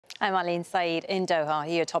I'm Aline Saeed in Doha.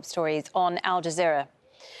 Here are your top stories on Al Jazeera.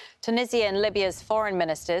 Tunisia and Libya's foreign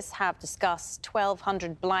ministers have discussed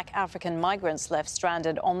 1,200 black African migrants left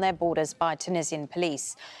stranded on their borders by Tunisian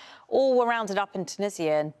police. All were rounded up in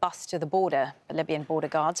Tunisia and bused to the border, but Libyan border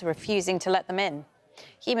guards are refusing to let them in.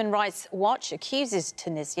 Human Rights Watch accuses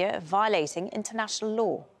Tunisia of violating international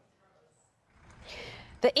law.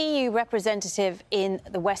 The EU representative in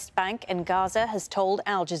the West Bank and Gaza has told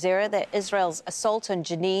Al Jazeera that Israel's assault on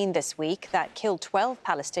Jenin this week that killed 12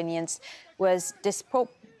 Palestinians was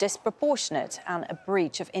disproportionate and a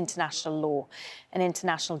breach of international law. An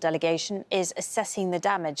international delegation is assessing the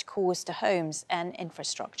damage caused to homes and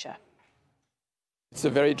infrastructure. It's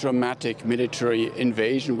a very dramatic military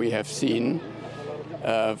invasion we have seen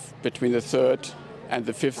between the 3rd and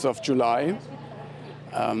the 5th of July.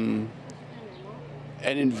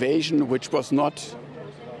 An invasion which was not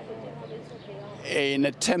an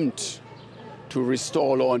attempt to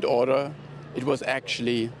restore law and order. It was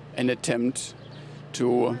actually an attempt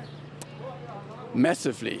to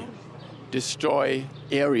massively destroy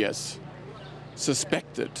areas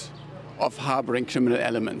suspected of harboring criminal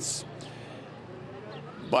elements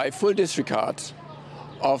by full disregard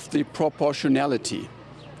of the proportionality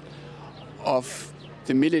of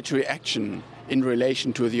the military action in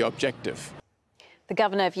relation to the objective. The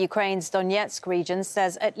governor of Ukraine's Donetsk region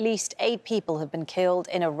says at least 8 people have been killed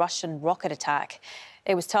in a Russian rocket attack.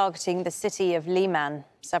 It was targeting the city of Lyman.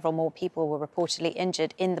 Several more people were reportedly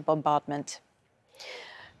injured in the bombardment.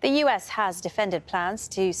 The US has defended plans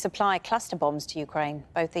to supply cluster bombs to Ukraine.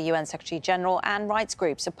 Both the UN Secretary-General and rights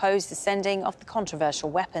groups oppose the sending of the controversial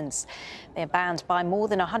weapons. They are banned by more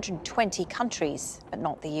than 120 countries, but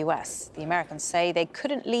not the US. The Americans say they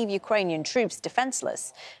couldn't leave Ukrainian troops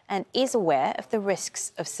defenseless and is aware of the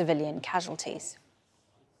risks of civilian casualties.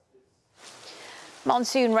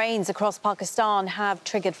 Monsoon rains across Pakistan have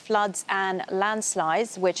triggered floods and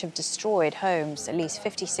landslides which have destroyed homes. At least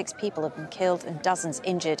 56 people have been killed and dozens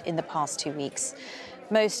injured in the past 2 weeks.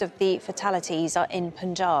 Most of the fatalities are in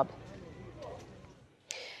Punjab.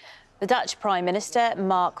 The Dutch Prime Minister,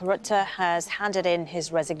 Mark Rutte, has handed in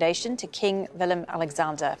his resignation to King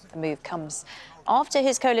Willem-Alexander. The move comes after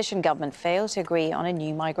his coalition government failed to agree on a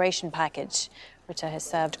new migration package. Rutte has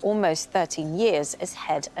served almost 13 years as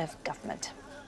head of government.